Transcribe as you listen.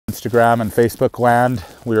Instagram and Facebook land.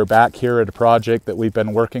 We are back here at a project that we've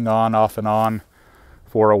been working on off and on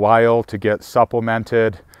for a while to get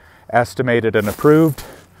supplemented, estimated, and approved.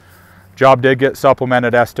 Job did get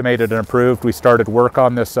supplemented, estimated, and approved. We started work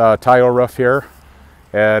on this tile roof here,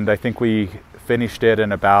 and I think we finished it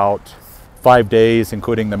in about 5 days,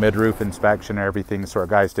 including the mid-roof inspection and everything, so our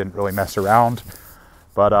guys didn't really mess around.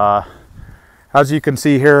 But as you can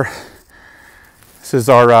see here, this is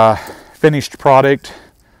our finished product.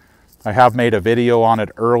 I have made a video on it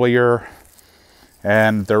earlier,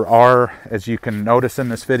 and there are, as you can notice in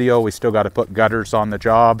this video, we still got to put gutters on the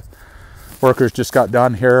job. Workers just got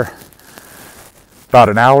done here about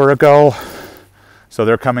an hour ago, so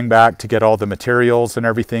they're coming back to get all the materials and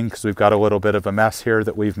everything, because we've got a little bit of a mess here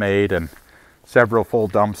that we've made and several full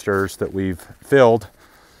dumpsters that we've filled.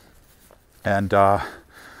 And more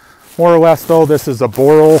or less though, this is a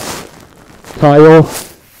Boral tile,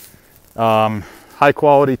 high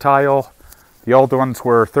quality tile. The old ones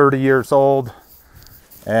were 30 years old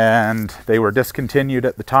and they were discontinued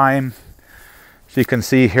at the time. So you can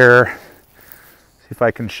see here, see if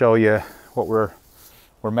I can show you what we're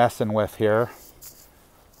messing with here.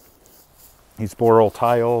 These Boral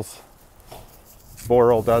tiles.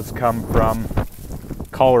 Boral does come from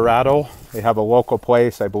Colorado. They have a local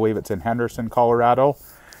place, I believe it's in Henderson, Colorado.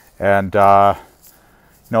 And you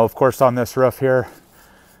know, of course, on this roof here,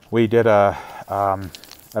 we did a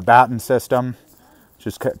batten system, which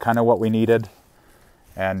is kind of what we needed.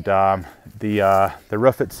 And the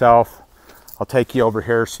roof itself, I'll take you over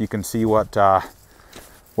here so you can see what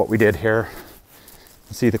we did here.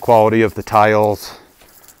 You see the quality of the tiles,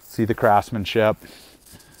 see the craftsmanship.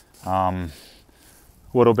 A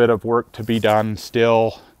little bit of work to be done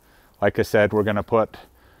still. Like I said, we're going to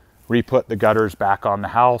re-put the gutters back on the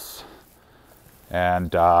house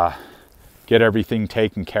and get everything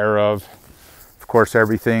taken care of. Of course,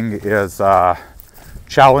 everything is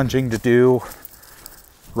challenging to do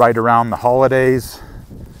right around the holidays.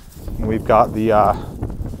 We've got the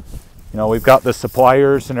you know, we've got the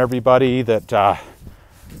suppliers and everybody that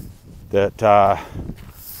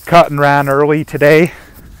cut and ran early today.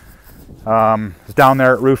 I was down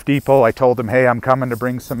there at Roof Depot. I told them, hey, I'm coming to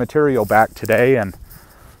bring some material back today, and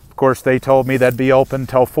of course they told me they'd be open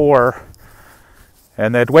till 4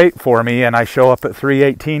 and they'd wait for me, and I show up at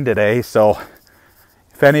 3:18 today. So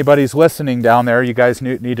if anybody's listening down there, you guys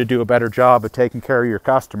need to do a better job of taking care of your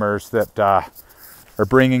customers that are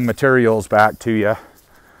bringing materials back to you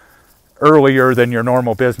earlier than your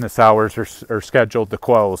normal business hours are scheduled to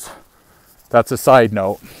close. That's a side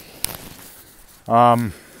note.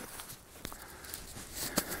 Kind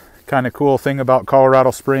of cool thing about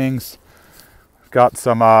Colorado Springs, we've got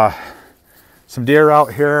some deer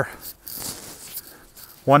out here.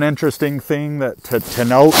 One interesting thing that to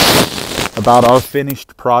note about our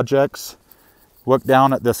finished projects, look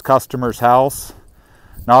down at this customer's house.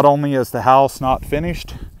 Not only is the house not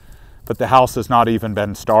finished, but the house has not even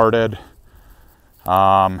been started.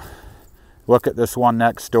 Look at this one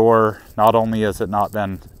next door. Not only has it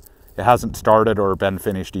hasn't started or been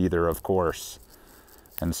finished either, of course.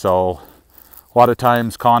 And so a lot of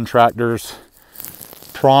times contractors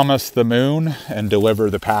promise the moon and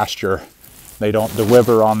deliver the pasture. They don't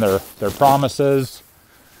deliver on their promises,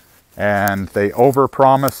 and they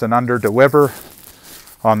overpromise and underdeliver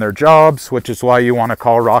on their jobs, which is why you want to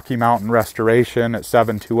call Rocky Mountain Restoration at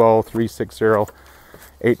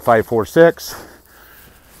 720-360-8546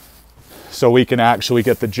 so we can actually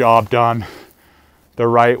get the job done the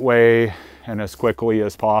right way and as quickly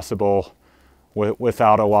as possible,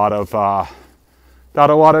 without a lot of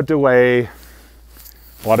delay,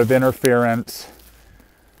 a lot of interference.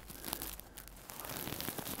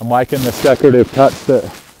 I'm liking this decorative touch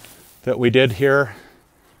that we did here.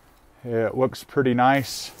 It looks pretty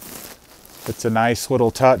nice. It's a nice little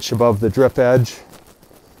touch above the drip edge.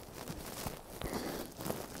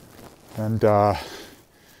 And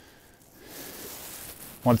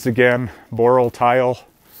once again, Boral tile.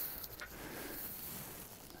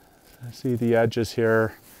 See the edges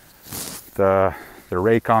here, the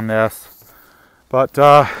rake on this, but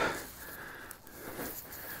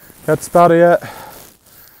that's about it.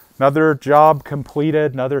 Another job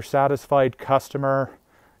completed, another satisfied customer.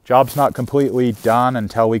 Job's not completely done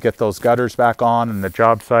until we get those gutters back on and the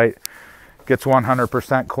job site gets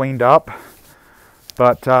 100% cleaned up.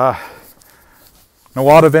 But in a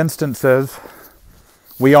lot of instances,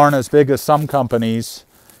 we aren't as big as some companies,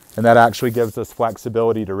 and that actually gives us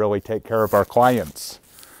flexibility to really take care of our clients.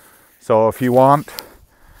 So if you want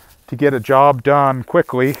to get a job done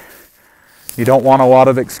quickly, you don't want a lot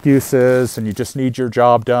of excuses, and you just need your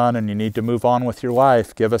job done and you need to move on with your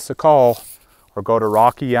life, give us a call. or go to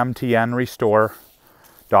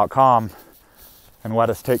rockymtnrestore.com and let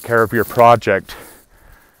us take care of your project.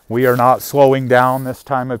 We are not slowing down this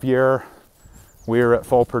time of year. We are at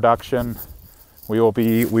full production. We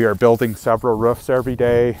are building several roofs every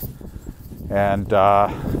day, and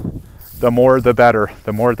the more the better,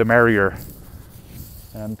 the more the merrier.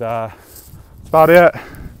 And that's about it.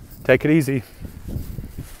 Take it easy.